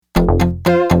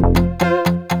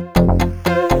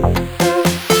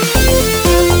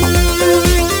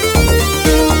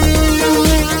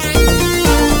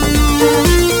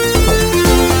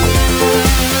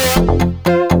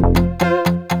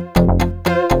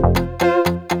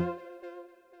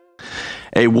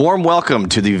A warm welcome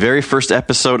to the very first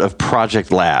episode of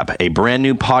Project Lab, a brand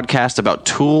new podcast about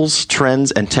tools,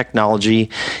 trends, and technology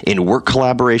in work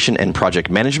collaboration and project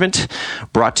management,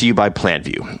 brought to you by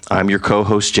PlanView. I'm your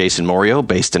co-host, Jason Morio,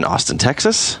 based in Austin,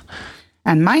 Texas.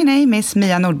 And my name is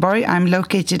Mia Nordborg. I'm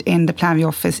located in the PlanView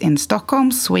office in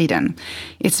Stockholm, Sweden.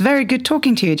 It's very good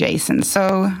talking to you, Jason.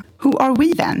 So who are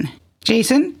we then?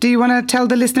 Jason, do you want to tell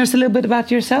the listeners a little bit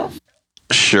about yourself?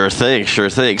 Sure thing.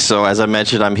 So as I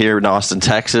mentioned, I'm here in Austin,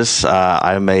 Texas.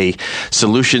 I'm a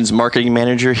solutions marketing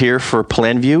manager here for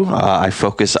PlanView. I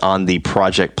focus on the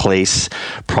Project Place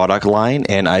product line,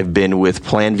 and I've been with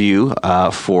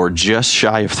PlanView for just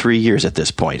shy of 3 years at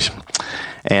this point.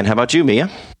 And how about you, Mia?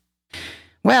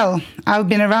 Well, I've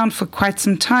been around for quite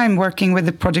some time working with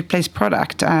the Project Place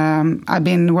product. I've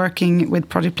been working with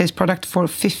Project Place product for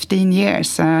 15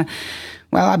 years.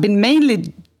 I've been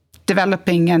mainly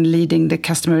developing and leading the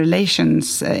customer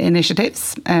relations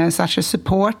initiatives, such as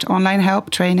support, online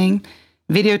help, training,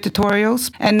 video tutorials.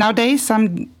 And nowadays,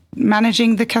 I'm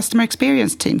managing the customer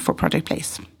experience team for Project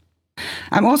Place.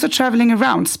 I'm also traveling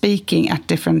around speaking at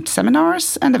different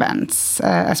seminars and events,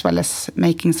 as well as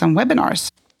making some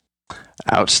webinars.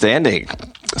 Outstanding.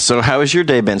 So how has your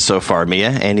day been so far, Mia?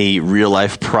 Any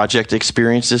real-life project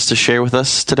experiences to share with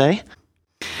us today?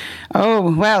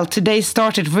 Oh, well, today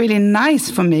started really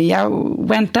nice for me. I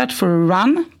went out for a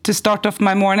run to start off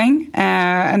my morning,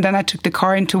 and then I took the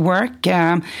car into work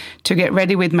to get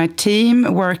ready with my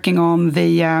team, working on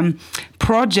the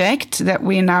project that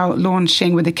we're now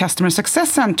launching with the Customer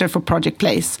Success Center for Project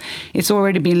Place. It's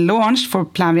already been launched for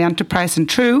PlanView Enterprise and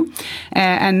True,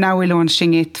 and now we're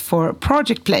launching it for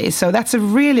Project Place. So that's a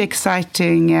really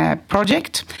exciting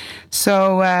project.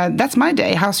 So that's my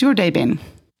day. How's your day been?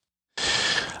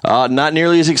 Not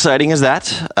nearly as exciting as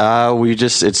that.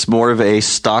 It's more of a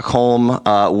Stockholm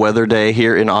weather day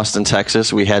here in Austin,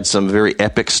 Texas. We had some very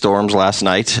epic storms last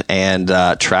night, and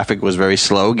traffic was very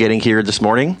slow getting here this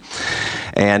morning.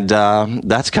 And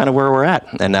that's kind of where we're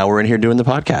at. And now we're in here doing the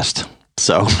podcast.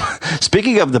 So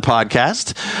speaking of the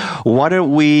podcast, why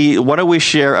don't we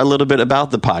share a little bit about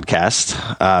the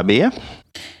podcast, Mia?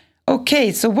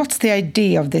 Okay, so what's the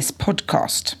idea of this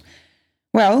podcast?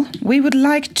 Well, we would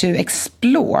like to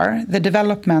explore the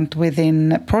development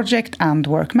within project and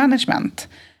work management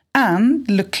and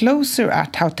look closer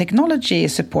at how technology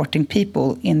is supporting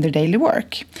people in their daily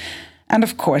work. And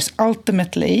of course,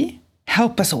 ultimately,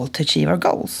 help us all to achieve our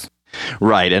goals.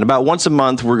 Right. And about once a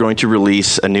month, we're going to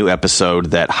release a new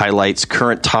episode that highlights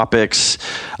current topics.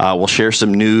 We'll share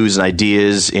some news and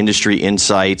ideas, industry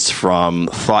insights from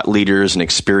thought leaders and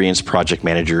experienced project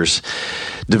managers.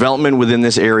 Development within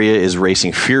this area is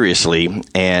racing furiously,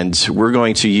 and we're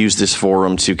going to use this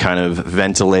forum to kind of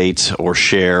ventilate or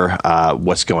share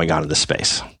what's going on in the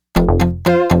space.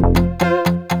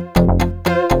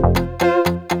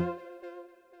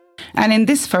 And in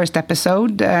this first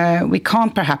episode, we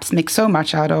can't perhaps make so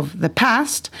much out of the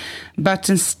past, but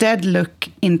instead look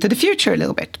into the future a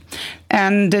little bit.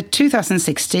 And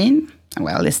 2016,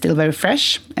 well, it's still very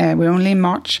fresh. We're only in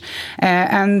March.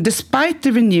 And despite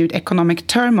the renewed economic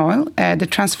turmoil, the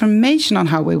transformation on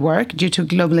how we work due to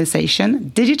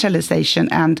globalization, digitalization,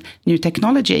 and new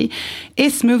technology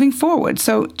is moving forward.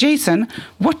 So, Jason,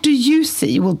 what do you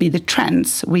see will be the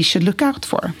trends we should look out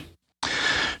for?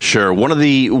 Sure. One of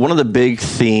the big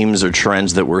themes or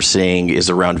trends that we're seeing is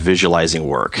around visualizing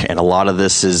work. And a lot of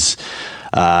this is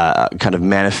kind of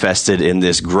manifested in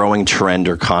this growing trend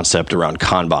or concept around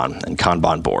Kanban and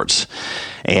Kanban boards.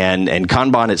 And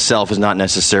Kanban itself is not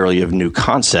necessarily a new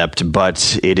concept,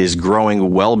 but it is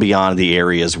growing well beyond the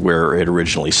areas where it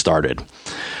originally started.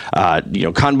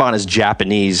 Kanban is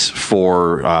Japanese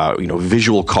for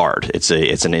visual card. It's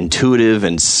an intuitive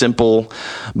and simple,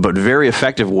 but very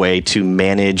effective way to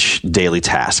manage daily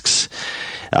tasks.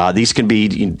 These can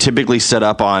be typically set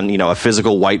up on a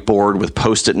physical whiteboard with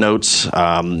Post-it notes,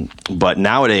 but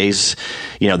nowadays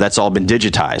that's all been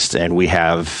digitized, and we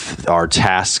have our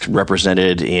tasks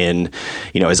represented in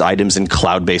as items in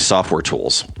cloud-based software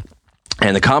tools.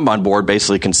 And the Kanban board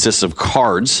basically consists of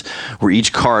cards where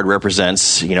each card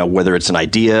represents, whether it's an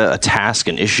idea, a task,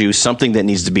 an issue, something that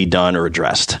needs to be done or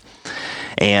addressed.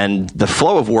 And the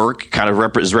flow of work kind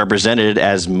of is represented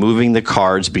as moving the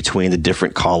cards between the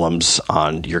different columns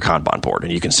on your Kanban board.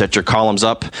 And you can set your columns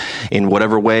up in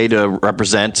whatever way to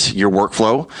represent your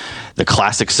workflow. The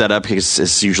classic setup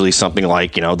is usually something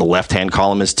like, the left-hand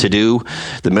column is to do,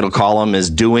 the middle column is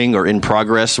doing or in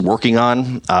progress, working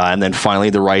on, and then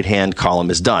finally the right-hand column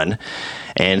is done.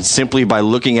 And simply by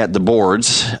looking at the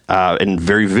boards and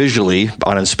very visually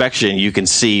on inspection, you can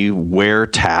see where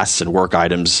tasks and work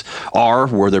items are,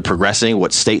 where they're progressing,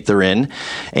 what state they're in,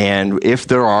 and if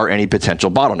there are any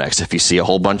potential bottlenecks. If you see a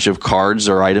whole bunch of cards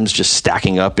or items just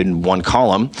stacking up in one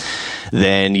column,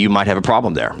 then you might have a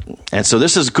problem there. And so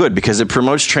this is good because it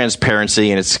promotes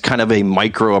transparency, and it's kind of a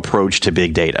micro approach to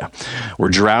big data. We're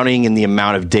drowning in the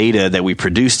amount of data that we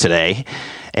produce today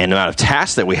and the amount of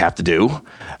tasks that we have to do.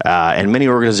 And many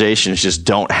organizations just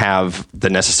don't have the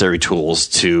necessary tools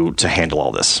to handle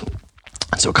all this.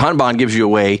 So Kanban gives you a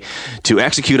way to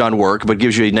execute on work, but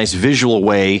gives you a nice visual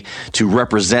way to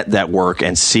represent that work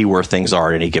and see where things are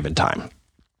at any given time.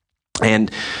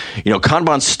 And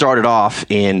Kanban started off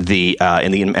in the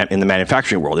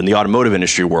manufacturing world, in the automotive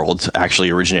industry world,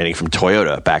 actually originating from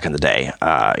Toyota back in the day,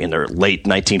 in their late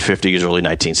 1950s, early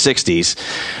 1960s.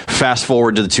 Fast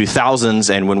forward to the 2000s,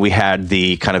 and when we had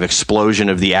the kind of explosion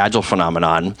of the Agile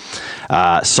phenomenon,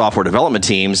 software development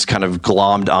teams kind of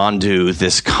glommed onto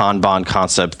this Kanban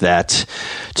concept that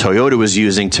Toyota was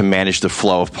using to manage the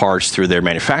flow of parts through their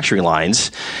manufacturing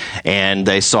lines, and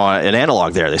they saw an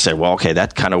analog there. They said, well, okay,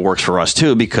 that kind of works for us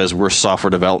too, because we're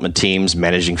software development teams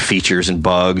managing features and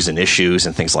bugs and issues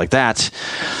and things like that.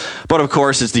 But of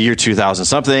course, it's the year 2000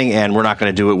 something, and we're not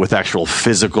going to do it with actual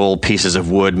physical pieces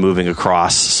of wood moving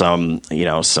across some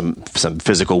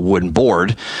physical wooden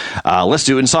board. Let's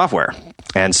do it in software.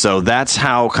 And so that's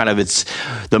how kind of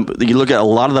you look at a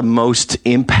lot of the most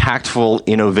impactful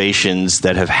innovations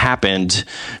that have happened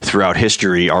throughout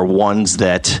history are ones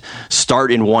that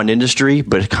start in one industry,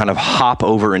 but kind of hop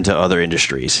over into other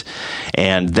industries.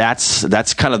 And that's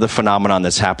kind of the phenomenon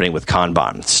that's happening with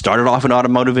Kanban. It started off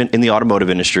in the automotive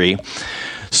industry.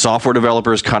 Software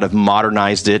developers kind of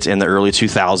modernized it in the early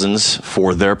 2000s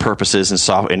for their purposes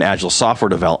in agile software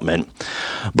development.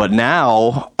 But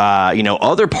now,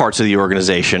 other parts of the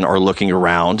organization are looking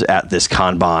around at this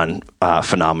Kanban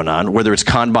phenomenon, whether it's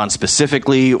Kanban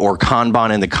specifically or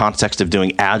Kanban in the context of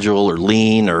doing agile or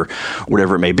lean or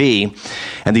whatever it may be.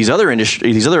 And these other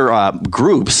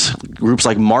groups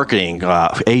like marketing,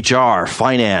 HR,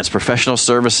 finance, professional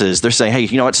services, they're saying,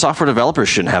 hey, what? Software developers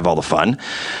shouldn't have all the fun.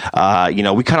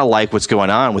 We kind of like what's going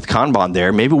on with Kanban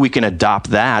there. Maybe we can adopt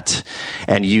that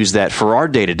and use that for our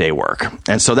day-to-day work.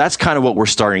 And so that's kind of what we're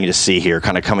starting to see here,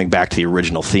 kind of coming back to the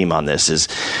original theme on this, is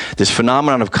this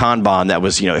phenomenon of Kanban that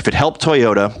was, if it helped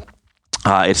Toyota,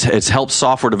 it's helped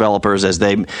software developers as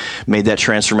they made that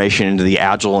transformation into the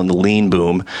agile and the lean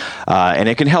boom, and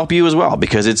it can help you as well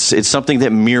because it's something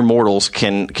that mere mortals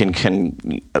can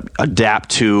adapt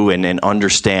to and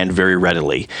understand very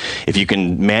readily. If you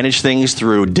can manage things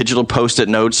through digital post-it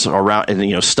notes around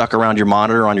and stuck around your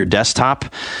monitor on your desktop,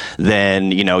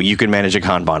 then you can manage a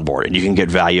Kanban board and you can get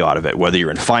value out of it. Whether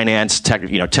you're in finance,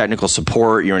 technical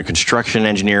support, you're in construction,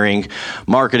 engineering,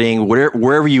 marketing,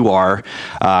 wherever you are,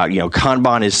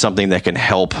 Kanban is something that can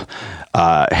help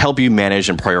you manage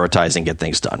and prioritize and get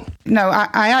things done. No,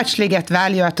 I actually get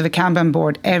value out of a Kanban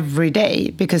board every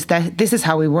day because this is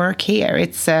how we work here.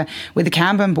 It's with the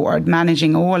Kanban board,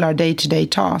 managing all our day-to-day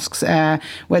tasks,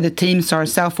 where the teams are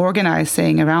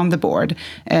self-organizing around the board,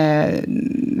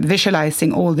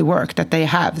 visualizing all the work that they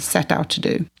have set out to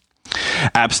do.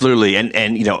 Absolutely.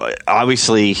 And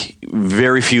obviously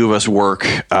very few of us work,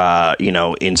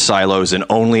 in silos and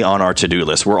only on our to-do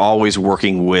list. We're always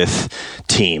working with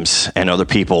teams and other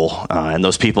people. And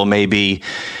those people may be,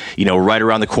 right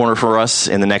around the corner for us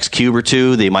in the next cube or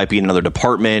two. They might be in another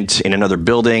department, in another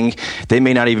building. They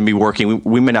may not even be working.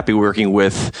 We may not be working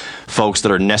with folks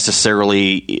that are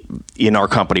necessarily in our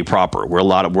company proper.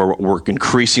 We're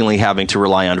increasingly having to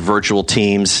rely on virtual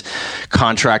teams,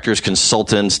 contractors,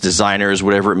 consultants, designers,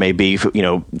 whatever it may be,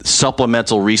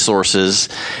 supplemental resources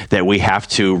that we have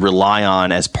to rely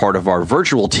on as part of our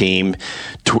virtual team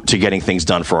to getting things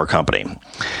done for our company.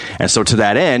 And so to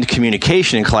that end,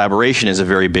 communication and collaboration is a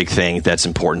very big thing that's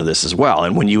important to this as well.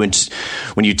 And when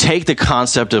you take the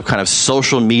concept of kind of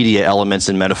social media elements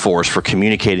and metaphors for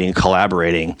communicating and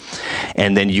collaborating,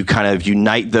 and then you kind of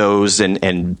unite those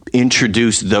and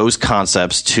introduce those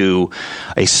concepts to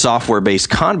a software-based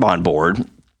Kanban board,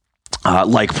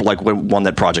 like one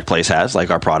that Project Place has,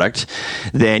 like our product,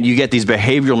 then you get these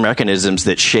behavioral mechanisms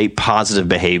that shape positive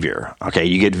behavior. Okay,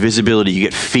 you get visibility, you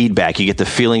get feedback, you get the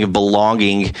feeling of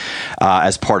belonging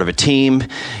as part of a team.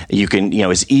 You can,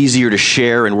 it's easier to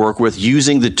share and work with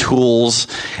using the tools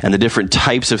and the different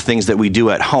types of things that we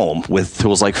do at home with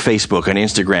tools like Facebook and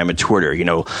Instagram and Twitter.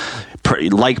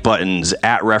 Like buttons,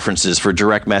 at references for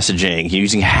direct messaging,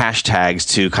 using hashtags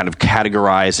to kind of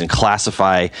categorize and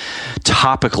classify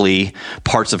topically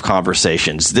parts of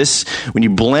conversations. When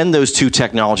you blend those two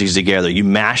technologies together, you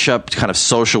mash up kind of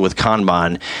social with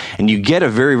Kanban, and you get a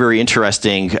very, very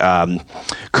interesting,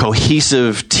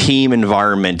 cohesive team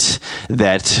environment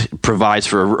that provides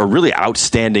for a really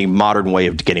outstanding modern way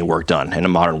of getting work done in a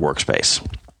modern workspace.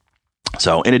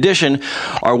 So in addition,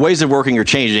 our ways of working are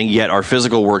changing, yet our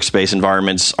physical workspace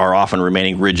environments are often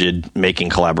remaining rigid, making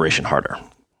collaboration harder.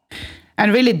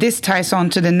 And really, this ties on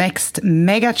to the next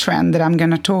mega trend that I'm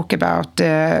going to talk about,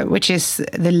 which is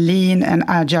the lean and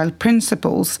agile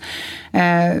principles.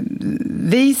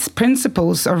 These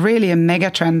principles are really a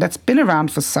mega trend that's been around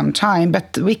for some time,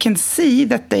 but we can see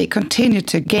that they continue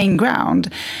to gain ground.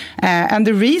 And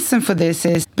the reason for this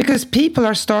is because people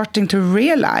are starting to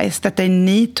realize that they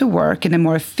need to work in a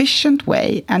more efficient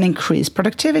way and increase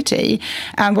productivity.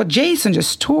 And what Jason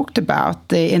just talked about,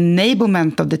 the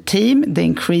enablement of the team, the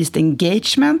increased engagement,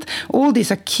 all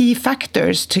these are key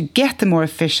factors to get a more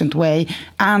efficient way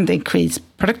and increase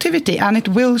productivity, and it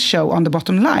will show on the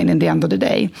bottom line in the end of the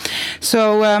day.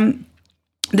 So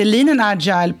the lean and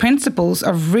agile principles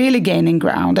are really gaining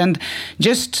ground. And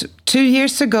just 2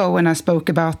 years ago, when I spoke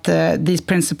about these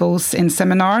principles in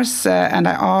seminars, and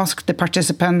I asked the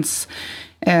participants,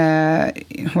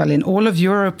 in all of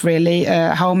Europe, really,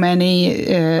 how many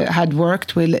had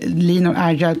worked with lean or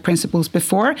agile principles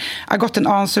before, I got an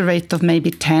answer rate of maybe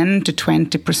 10 to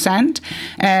 20%.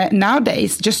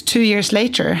 Nowadays, just 2 years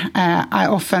later, I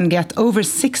often get over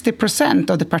 60%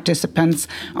 of the participants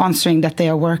answering that they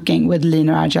are working with lean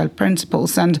or agile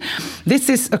principles. And this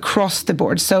is across the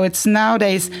board. So it's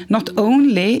nowadays not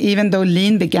only, even though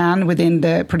lean began within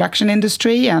the production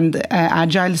industry and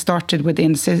agile started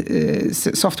within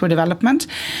software development,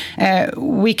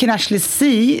 we can actually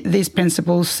see these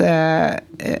principles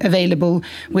available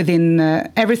within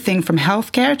everything from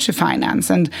healthcare to finance.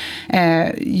 And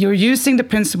you're using the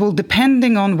principle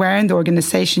depending on where in the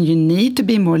organization you need to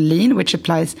be more lean, which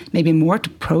applies maybe more to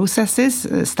processes,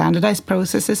 standardized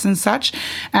processes and such.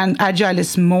 And agile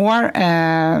is more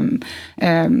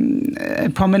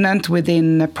prominent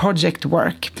within project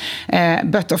work.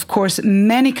 But of course,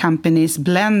 many companies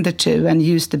blend the two and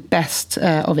use the best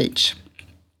of each.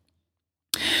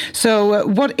 So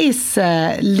what is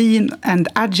lean and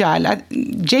agile?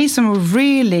 Jason was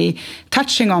really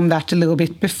touching on that a little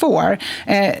bit before.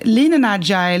 Lean and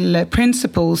agile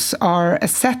principles are a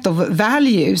set of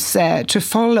values to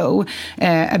follow,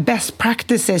 best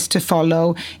practices to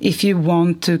follow if you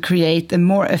want to create a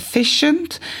more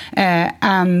efficient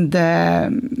and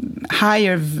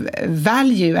higher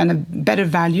value and a better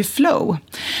value flow.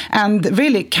 And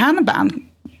really, Kanban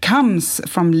comes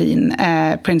from lean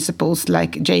principles,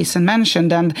 like Jason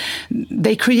mentioned, and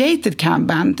they created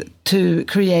Kanban to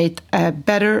create a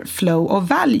better flow of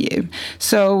value.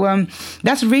 So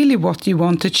that's really what you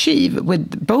want to achieve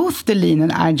with both the lean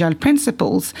and agile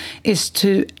principles, is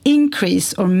to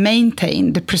increase or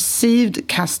maintain the perceived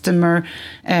customer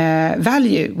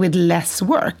value with less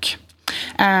work.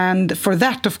 And for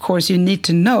that, of course, you need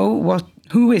to know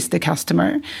who is the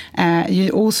customer. You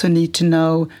also need to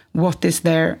know what is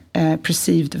their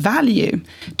perceived value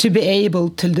to be able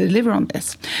to deliver on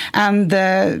this. And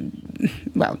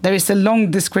there is a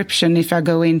long description if I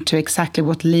go into exactly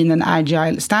what lean and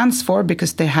agile stands for,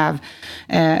 because they have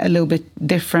a little bit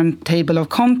different table of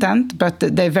content, but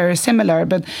they're very similar.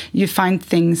 But you find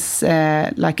things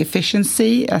like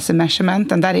efficiency as a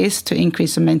measurement, and that is to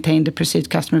increase and maintain the perceived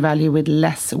customer value with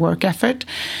less work effort.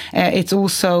 It's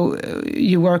also,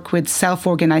 you work with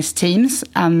self-organized teams,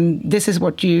 and this is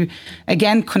what you,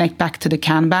 again, connect back to the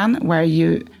Kanban, where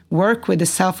you work with a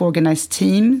self-organized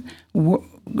team,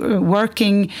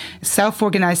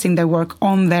 self-organizing their work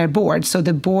on their board. So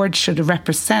the board should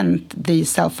represent the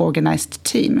self-organized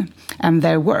team and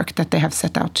their work that they have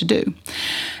set out to do.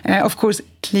 Of course,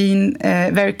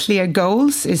 very clear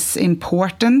goals is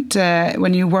important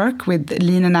when you work with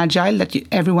lean and agile, that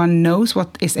everyone knows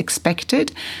what is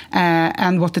expected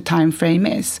and what the time frame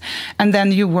is. And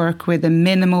then you work with a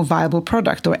minimal viable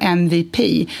product, or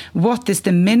MVP. What is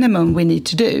the minimum we need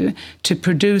to do to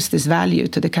produce this value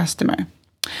to the customer?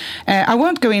 I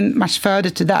won't go in much further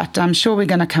to that. I'm sure we're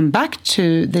going to come back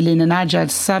to the Lean and Agile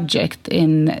subject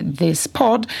in this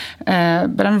pod,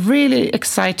 but I'm really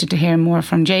excited to hear more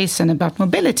from Jason about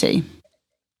mobility.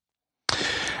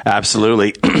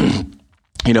 Absolutely.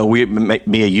 You know,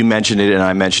 Mia, you mentioned it, and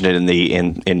I mentioned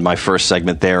it in my first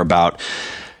segment there about,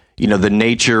 you know, the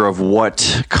nature of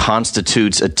what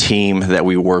constitutes a team that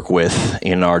we work with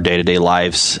in our day-to-day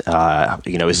lives,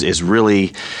 you know, is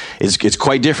really it's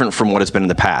quite different from what it's been in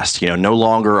the past. You know, no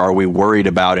longer are we worried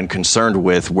about and concerned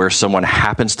with where someone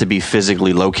happens to be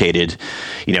physically located,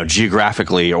 you know,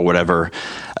 geographically or whatever.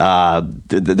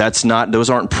 Those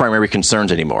aren't primary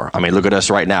concerns anymore. I mean, look at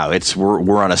us right now.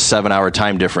 We're on a 7-hour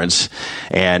time difference,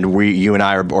 and you and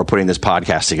I are putting this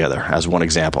podcast together as one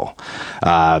example.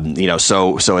 You know,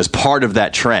 so as part of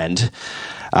that trend,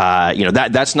 you know,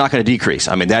 that's not going to decrease.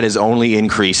 I mean, that is only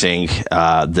increasing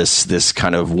this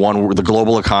kind of the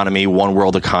global economy, one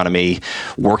world economy,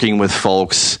 working with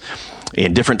folks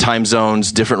in different time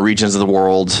zones, different regions of the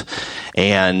world.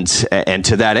 And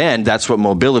to that end, that's what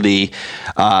mobility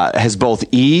has both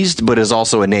eased, but has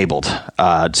also enabled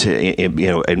and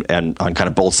on kind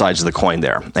of both sides of the coin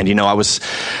there. And, you know, I was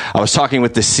talking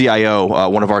with the CIO,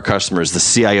 one of our customers, the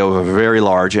CIO of a very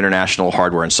large international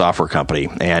hardware and software company.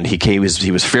 And he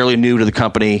was fairly new to the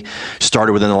company,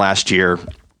 started within the last year.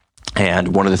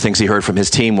 And one of the things he heard from his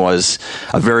team was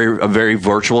a very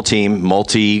virtual team,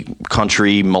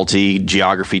 multi-country,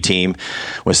 multi-geography team,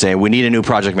 was saying, we need a new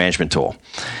project management tool.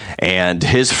 And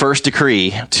his first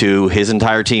decree to his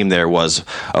entire team there was,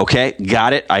 okay,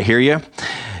 got it, I hear you.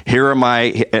 Here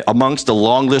are amongst the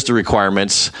long list of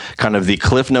requirements, kind of the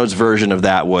Cliff Notes version of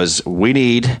that was, we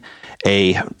need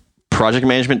a project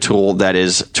management tool that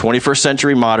is 21st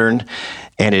century modern,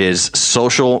 and it is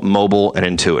social, mobile, and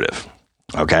intuitive.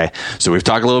 Okay, so we've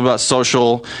talked a little about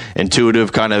social,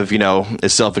 intuitive, kind of, you know,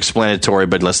 is self-explanatory,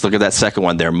 but let's look at that second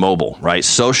one there, mobile, right?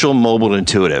 Social, mobile, and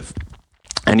intuitive.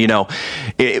 And, you know,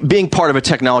 being part of a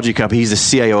technology company, he's the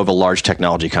CIO of a large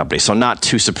technology company, so not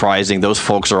too surprising. Those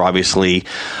folks are obviously,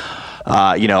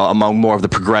 you know, among more of the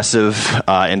progressive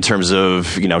in terms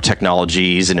of, you know,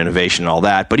 technologies and innovation and all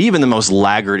that. But even the most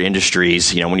laggard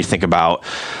industries, you know, when you think about,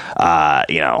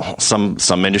 you know, some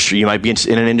industry, you might be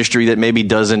in an industry that maybe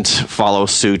doesn't follow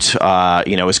suit,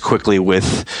 you know, as quickly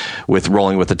with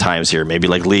rolling with the times here, maybe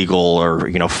like legal or,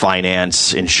 you know,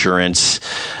 finance, insurance.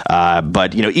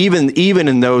 But, you know, even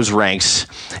in those ranks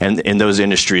and in those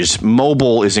industries,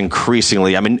 mobile is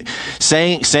increasingly, I mean,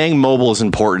 saying mobile is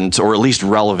important or at least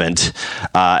relevant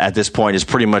at this point is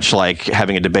pretty much like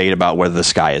having a debate about whether the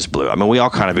sky is blue. I mean, we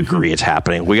all kind of agree it's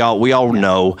happening. We all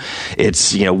know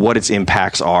it's, you know, what its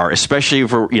impacts are, especially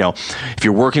for, you know, if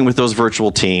you're working with those virtual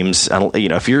teams, and, you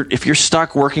know, if you're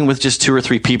stuck working with just 2 or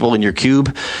 3 people in your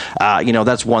cube, you know,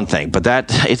 that's one thing. But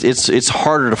it's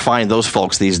harder to find those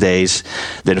folks these days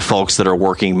than folks that are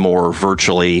working more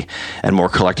virtually and more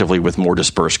collectively with more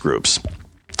dispersed groups.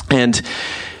 And,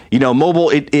 you know,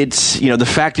 mobile, it's, you know, the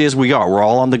fact is we're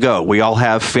all on the go. We all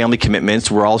have family commitments.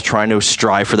 We're all trying to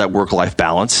strive for that work-life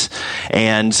balance.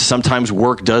 And sometimes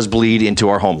work does bleed into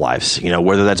our home lives, you know,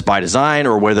 whether that's by design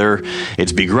or whether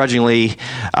it's begrudgingly,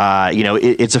 you know,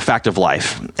 it's a fact of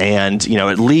life. And, you know,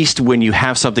 at least when you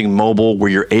have something mobile where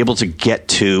you're able to get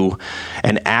to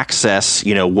and access,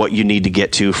 you know, what you need to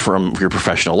get to from your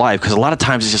professional life. Because a lot of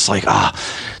times it's just like,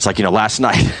 it's like, you know, last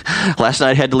night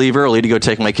I had to leave early to go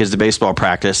take my kids to baseball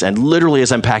practice. And literally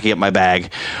as I'm packing up my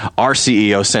bag, our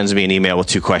CEO sends me an email with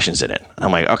 2 questions in it.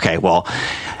 I'm like, okay, well,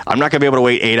 I'm not going to be able to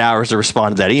wait 8 hours to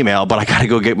respond to that email, but I got to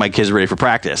go get my kids ready for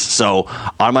practice. So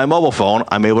on my mobile phone,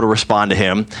 I'm able to respond to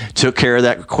him, took care of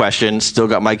that question, still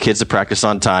got my kids to practice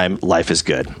on time. Life is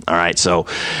good. All right. So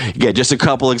yeah, just a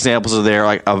couple examples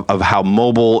of how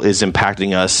mobile is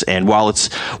impacting us. And while it's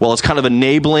kind of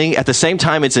enabling, at the same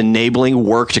time, it's enabling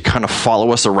work to kind of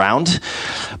follow us around,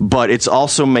 but it's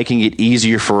also making it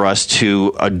easier for us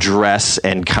to address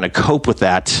and kind of cope with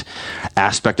that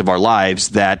aspect of our lives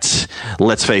that,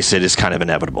 let's face it, is kind of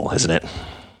inevitable, isn't it?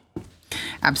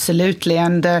 Absolutely.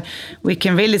 And we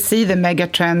can really see the mega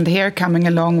trend here coming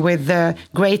along with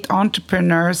great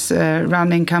entrepreneurs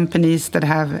running companies that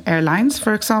have airlines,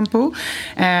 for example,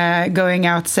 going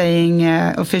out saying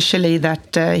officially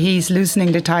that he's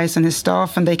loosening the ties on his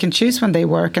staff and they can choose when they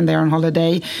work and they're on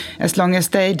holiday as long as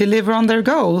they deliver on their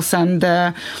goals and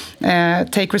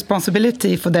take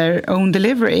responsibility for their own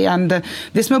delivery. And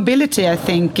this mobility, I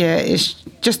think, is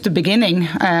just the beginning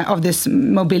of this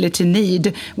mobility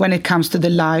need when it comes to the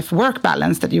life-work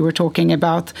balance that you were talking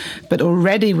about, but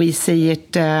already we see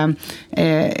it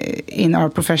in our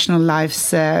professional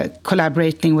lives,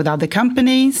 collaborating with other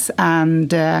companies and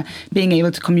being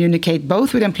able to communicate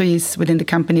both with employees within the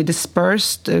company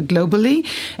dispersed globally,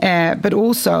 but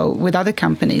also with other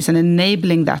companies and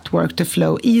enabling that work to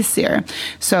flow easier.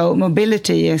 So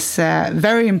mobility is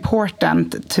very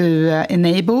important to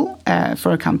enable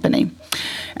for a company.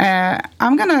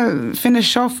 I'm going to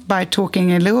finish off by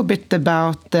talking a little bit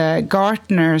about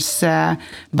Gartner's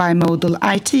bimodal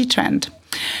IT trend.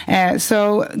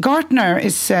 So Gartner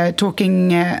is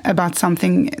talking about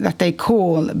something that they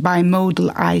call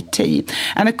bimodal IT.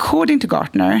 And according to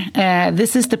Gartner,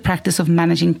 this is the practice of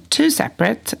managing two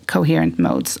separate coherent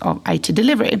modes of IT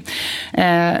delivery.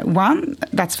 One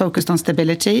that's focused on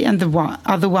stability and the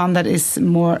other one that is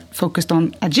more focused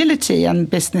on agility and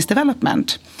business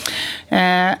development.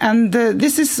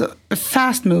 This is a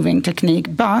fast-moving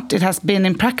technique, but it has been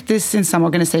in practice in some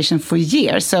organizations for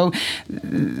years. So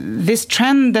this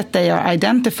trend that they are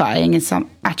identifying is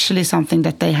actually something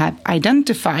that they have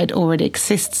identified already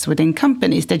exists within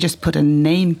companies. They just put a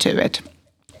name to it.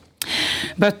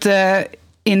 But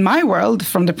in my world,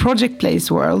 from the project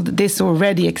place world, this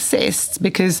already exists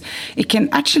because it can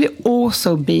actually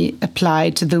also be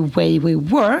applied to the way we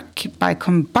work by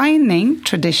combining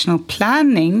traditional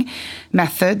planning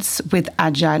methods with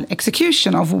agile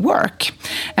execution of work.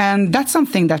 And that's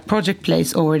something that Project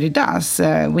Place already does.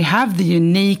 We have the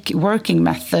unique working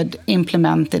method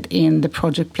implemented in the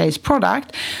Project Place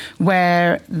product,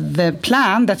 where the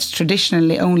plan that's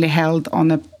traditionally only held on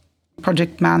a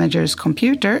project manager's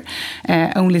computer,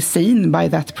 only seen by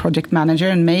that project manager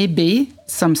and maybe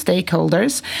some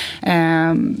stakeholders.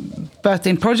 But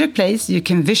in Project Place, you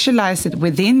can visualize it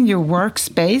within your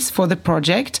workspace for the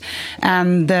project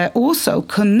and also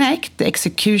connect the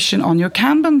execution on your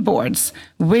Kanban boards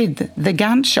with the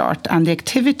Gantt chart and the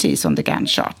activities on the Gantt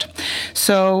chart.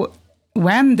 So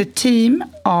when the team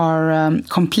are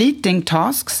completing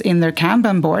tasks in their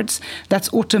Kanban boards,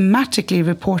 that's automatically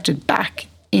reported back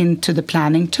into the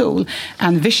planning tool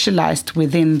and visualized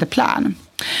within the plan.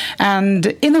 And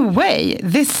in a way,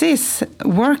 this is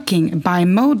working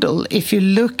bimodal if you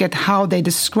look at how they're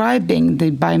describing the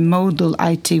bimodal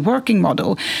IT working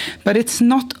model. But it's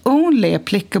not only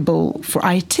applicable for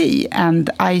IT and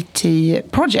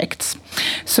IT projects.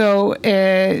 So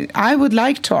I would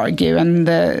like to argue, and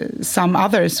some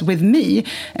others with me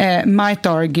might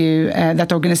argue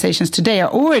that organizations today are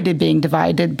already being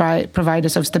divided by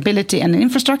providers of stability and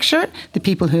infrastructure, the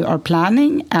people who are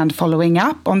planning and following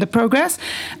up on the progress,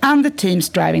 and the teams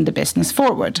driving the business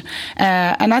forward.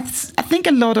 And I think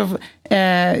a lot of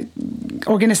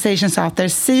organizations out there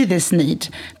see this need,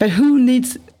 but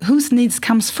whose needs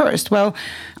comes first? Well,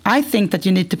 I think that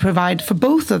you need to provide for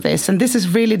both of this, and this is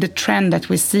really the trend that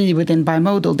we see within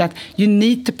bimodal, that you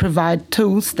need to provide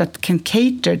tools that can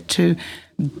cater to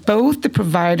both the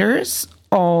providers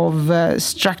of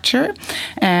structure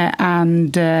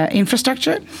and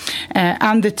infrastructure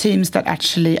and the teams that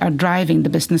actually are driving the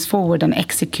business forward and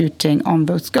executing on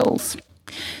those goals.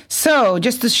 So,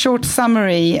 just a short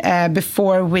summary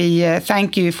before we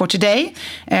thank you for today.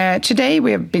 Today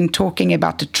we have been talking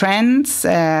about the trends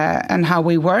and how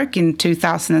we work in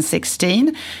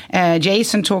 2016.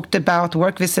 Jason talked about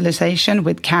work visualization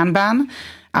with Kanban.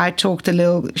 I talked a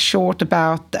little short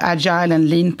about agile and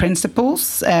lean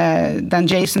principles. Then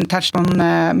Jason touched on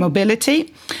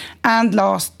mobility. And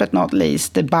last but not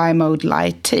least, the bimodal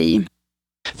IT.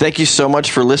 Thank you so much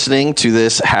for listening to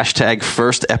this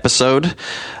 #first episode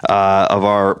of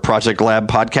our Project Lab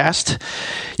podcast.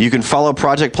 You can follow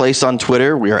Project Place on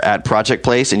Twitter. We are at Project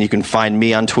Place, and you can find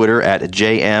me on Twitter at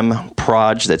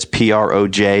JMProj, that's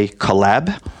PROJ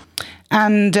Collab.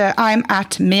 And I'm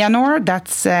at Mianor,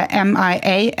 that's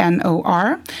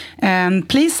MIANOR. And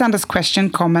please send us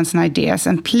questions, comments, and ideas.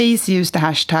 And please use the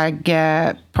hashtag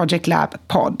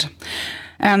ProjectLabPod.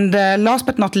 And last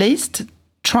but not least,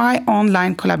 try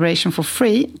online collaboration for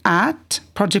free at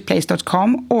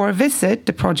projectplace.com or visit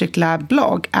the Project Lab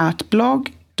blog at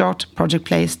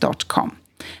blog.projectplace.com.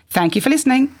 Thank you for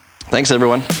listening. Thanks,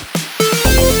 everyone.